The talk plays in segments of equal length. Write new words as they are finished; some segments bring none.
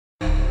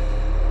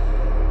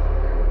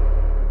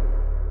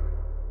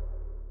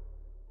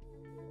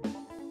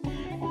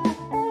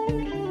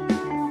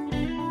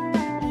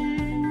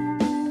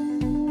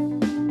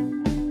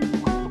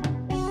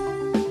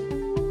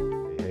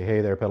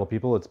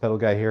people, it's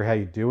ThePedalGuy here. How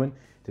you doing?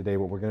 Today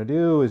what we're going to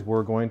do is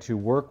we're going to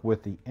work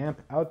with the amp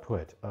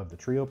output of the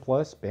Trio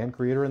Plus Band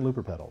Creator and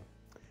Looper pedal.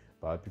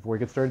 But before we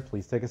get started,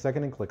 please take a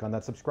second and click on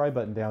that subscribe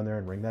button down there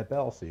and ring that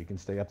bell so you can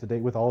stay up to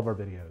date with all of our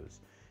videos.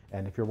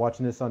 And if you're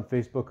watching this on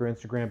Facebook or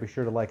Instagram, be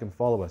sure to like and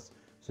follow us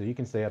so you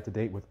can stay up to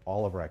date with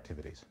all of our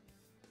activities.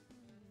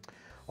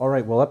 All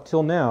right, well, up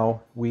till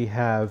now, we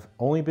have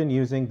only been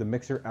using the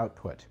mixer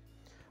output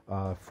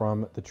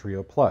from the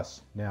Trio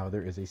Plus. Now,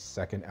 there is a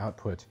second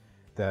output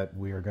that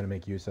we are going to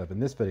make use of in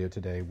this video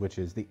today, which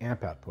is the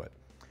amp output.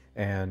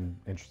 And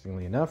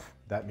interestingly enough,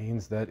 that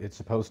means that it's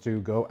supposed to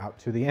go out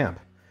to the amp,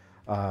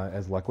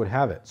 as luck would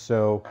have it.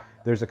 So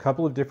there's a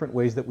couple of different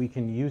ways that we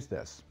can use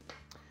this.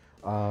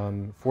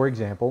 For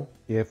example,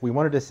 if we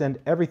wanted to send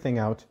everything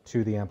out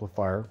to the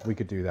amplifier, we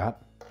could do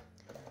that.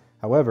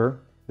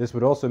 However, this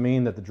would also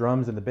mean that the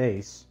drums and the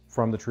bass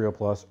from the Trio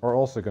Plus are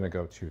also going to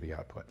go to the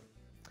output,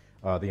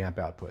 the amp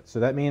output. So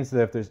that means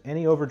that if there's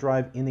any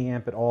overdrive in the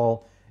amp at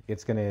all,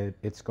 it's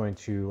going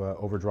to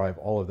overdrive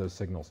all of those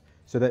signals.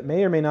 So that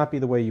may or may not be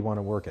the way you want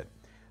to work it.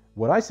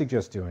 What I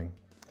suggest doing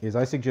is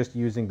I suggest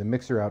using the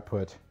mixer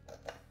output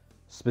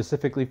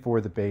specifically for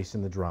the bass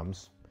and the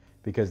drums,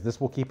 because this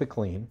will keep it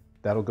clean.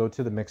 That'll go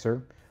to the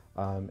mixer,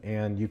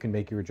 and you can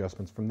make your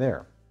adjustments from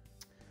there.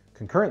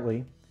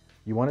 Concurrently,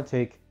 you want to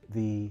take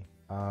the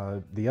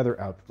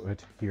other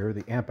output here,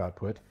 the amp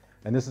output,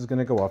 and this is going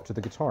to go off to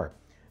the guitar.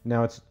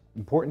 Now, it's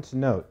important to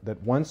note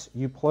that once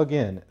you plug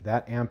in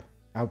that amp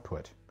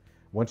output,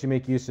 once you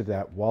make use of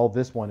that while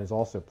this one is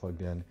also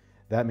plugged in,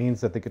 that means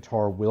that the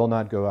guitar will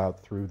not go out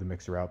through the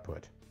mixer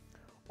output,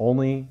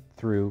 only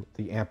through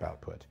the amp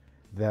output.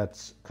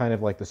 That's kind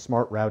of like the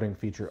smart routing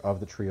feature of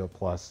the Trio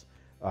Plus,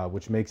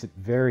 which makes it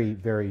very,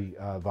 very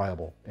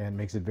viable and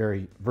makes it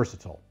very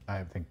versatile,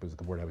 I think was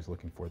the word I was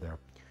looking for there.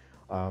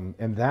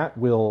 And that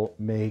will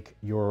make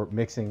your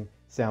mixing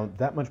sound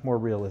that much more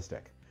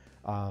realistic.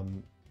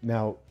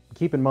 Now,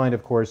 keep in mind,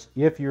 of course,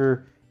 if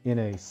you're in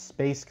a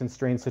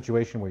space-constrained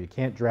situation where you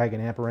can't drag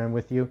an amp around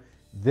with you,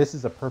 this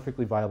is a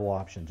perfectly viable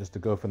option, just to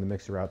go from the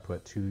mixer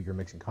output to your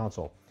mixing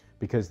console,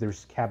 because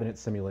there's cabinet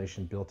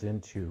simulation built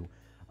into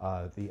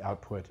the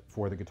output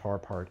for the guitar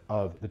part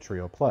of the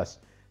Trio Plus.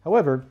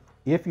 However,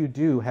 if you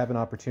do have an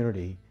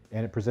opportunity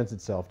and it presents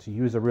itself to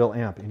use a real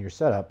amp in your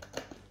setup,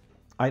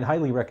 I'd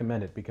highly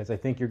recommend it, because I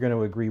think you're going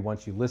to agree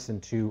once you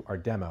listen to our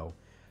demo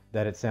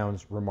that it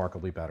sounds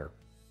remarkably better.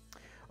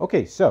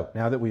 Okay, so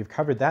now that we've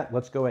covered that,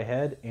 let's go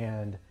ahead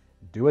and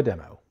do a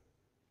demo.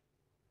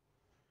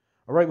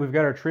 All right, we've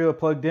got our Trio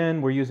plugged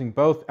in. We're using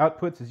both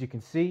outputs, as you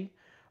can see,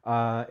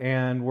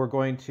 and we're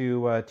going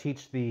to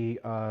teach the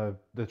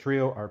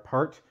Trio our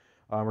part.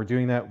 We're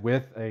doing that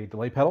with a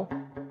delay pedal,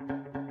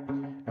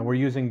 and we're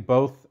using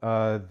both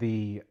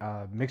the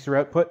mixer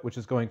output, which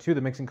is going to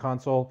the mixing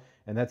console,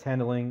 and that's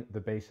handling the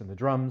bass and the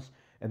drums,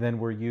 and then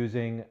we're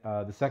using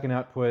the second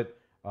output,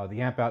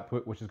 the amp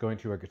output, which is going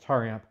to our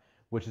guitar amp,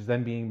 which is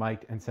then being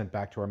mic'd and sent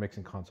back to our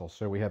mixing console.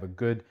 So we have a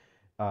good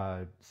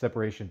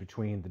separation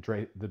between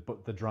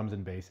the drums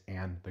and bass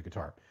and the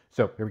guitar.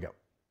 So here we go.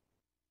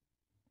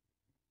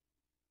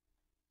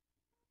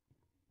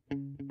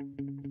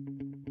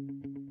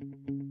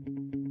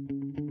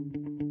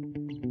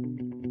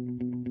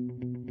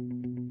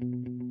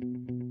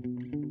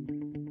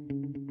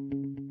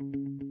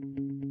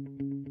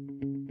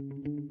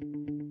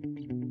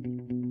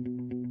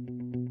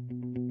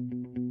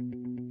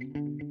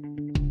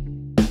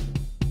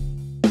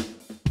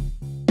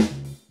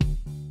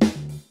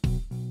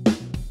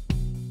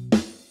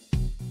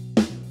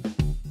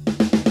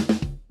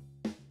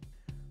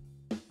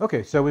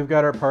 Okay, so we've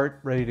got our part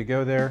ready to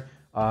go there.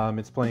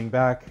 It's playing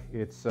back.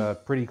 It's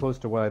pretty close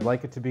to what I'd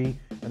like it to be.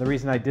 And the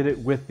reason I did it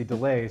with the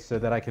delay so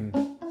that I can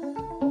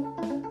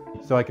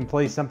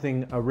play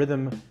something, a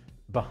rhythm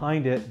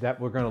behind it that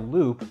we're going to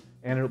loop,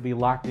 and it'll be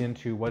locked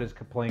into what is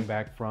playing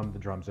back from the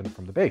drums and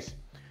from the bass.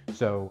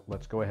 So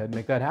let's go ahead and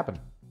make that happen.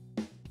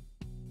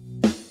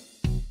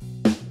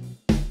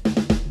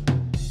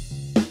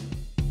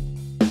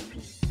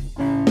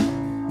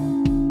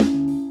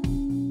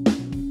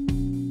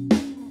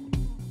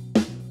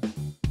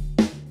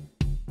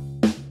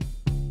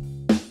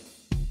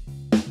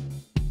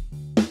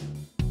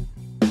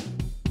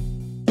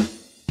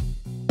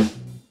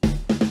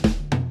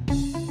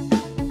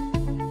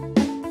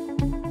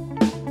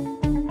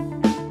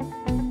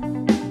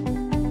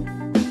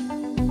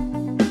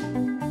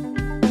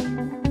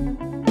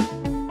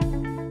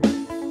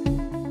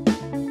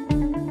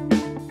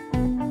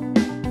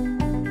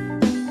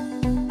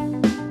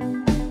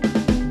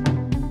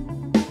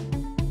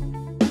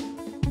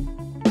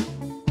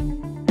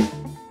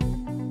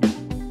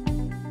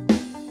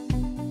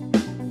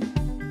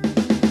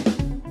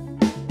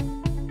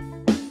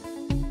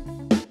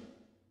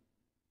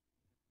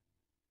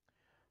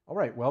 All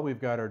right, well, we've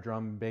got our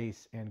drum,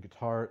 bass, and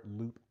guitar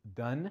loop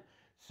done.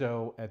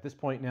 So at this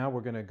point now,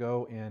 we're going to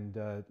go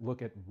and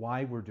look at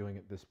why we're doing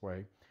it this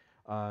way.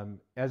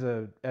 As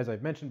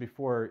I've mentioned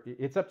before,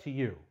 it's up to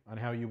you on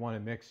how you want to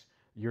mix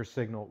your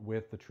signal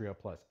with the Trio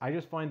Plus. I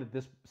just find that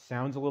this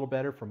sounds a little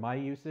better for my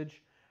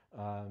usage.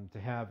 to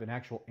have an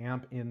actual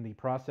amp in the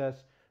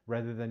process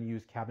rather than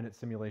use cabinet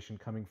simulation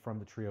coming from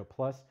the Trio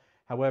Plus.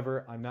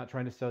 However, I'm not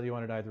trying to sell you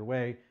on it either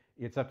way.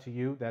 It's up to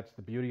you. That's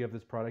the beauty of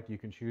this product. You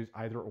can choose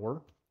either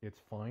or. It's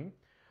fine.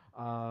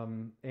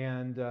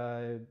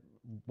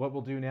 What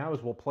we'll do now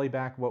is we'll play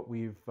back what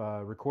we've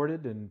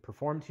recorded and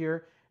performed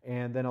here,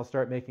 and then I'll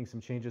start making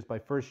some changes by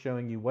first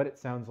showing you what it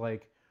sounds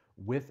like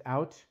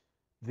without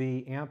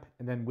the amp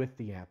and then with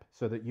the amp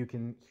so that you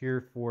can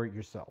hear for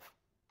yourself.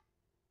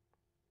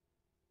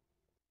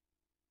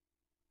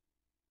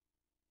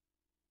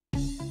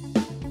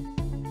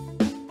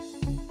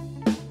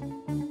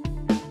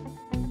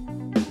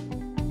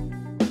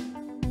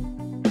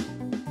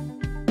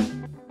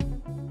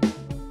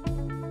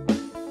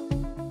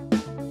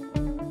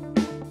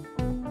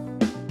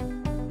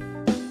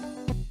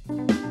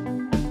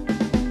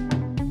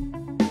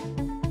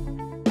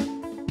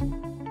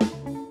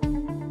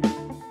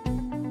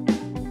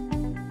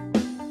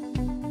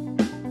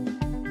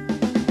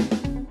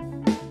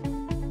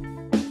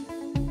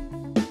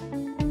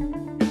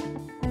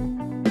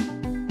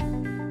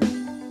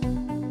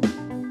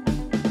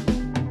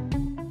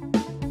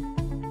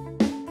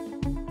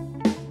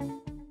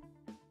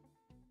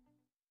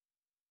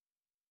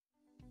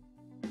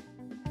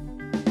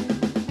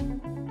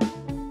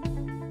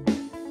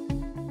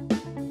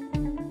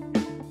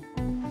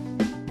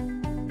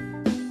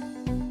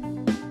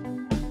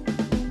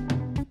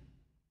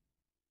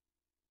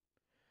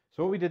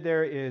 So what we did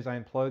there is I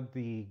unplugged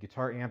the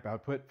guitar amp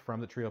output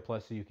from the Trio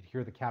Plus so you could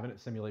hear the cabinet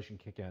simulation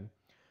kick in.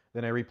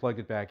 Then I replugged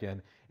it back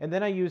in. And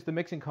then I used the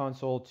mixing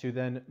console to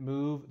then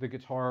move the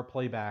guitar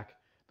playback,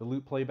 the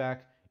loop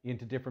playback,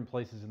 into different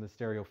places in the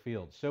stereo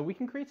field. So we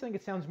can create something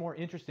that sounds more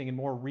interesting and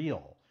more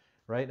real,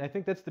 right? And I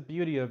think that's the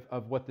beauty of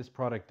what this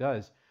product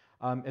does.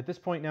 At this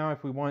point now,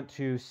 if we want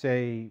to,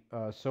 say,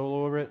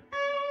 solo over it,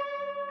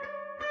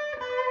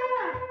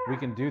 we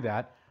can do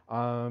that.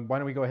 Why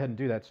don't we go ahead and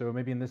do that? So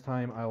maybe in this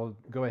time, I'll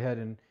go ahead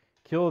and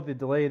kill the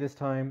delay this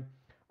time,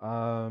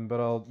 but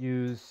I'll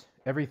use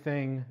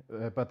everything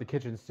but the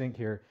kitchen sink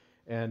here,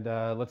 and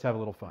let's have a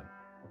little fun.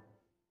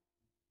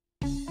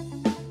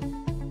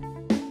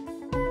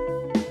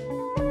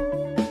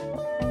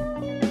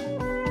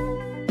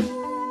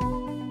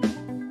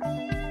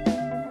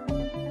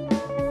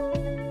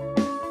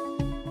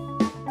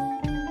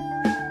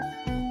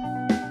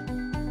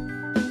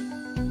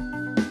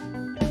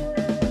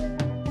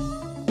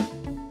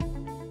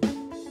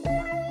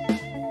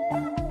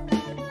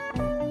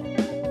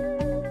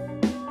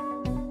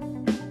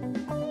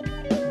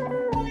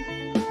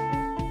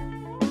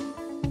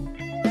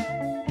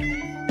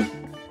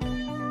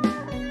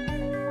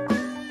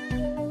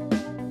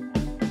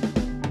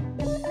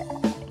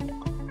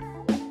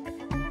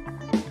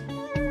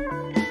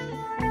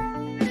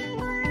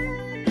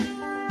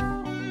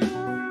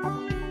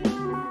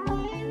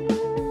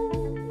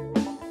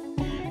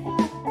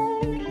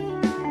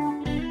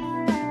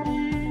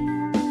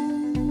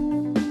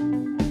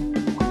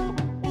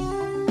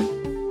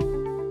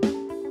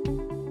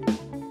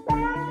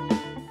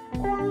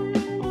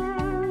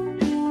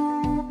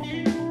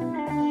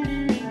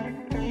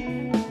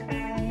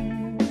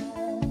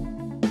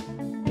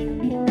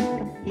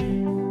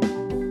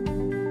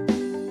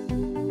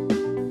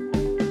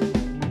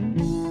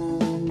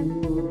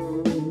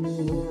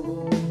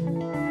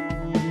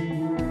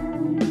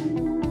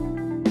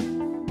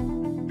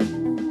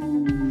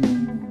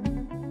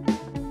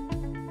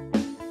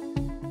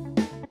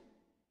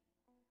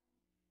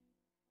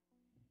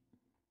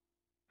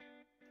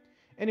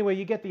 Anyway,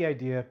 you get the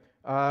idea.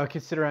 I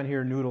could sit around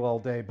here and noodle all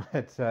day,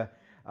 but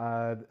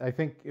I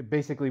think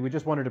basically we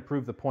just wanted to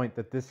prove the point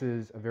that this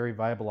is a very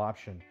viable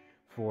option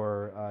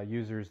for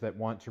users that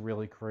want to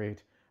really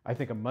create, I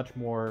think, a much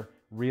more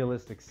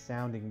realistic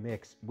sounding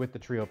mix with the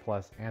Trio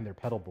Plus and their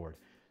pedal board.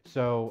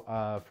 So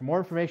for more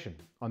information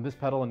on this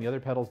pedal and the other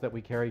pedals that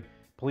we carry,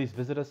 please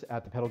visit us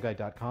at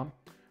ThePedalGuy.com.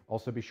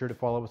 Also be sure to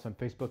follow us on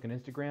Facebook and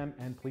Instagram,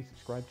 and please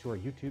subscribe to our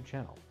YouTube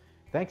channel.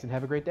 Thanks and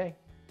have a great day.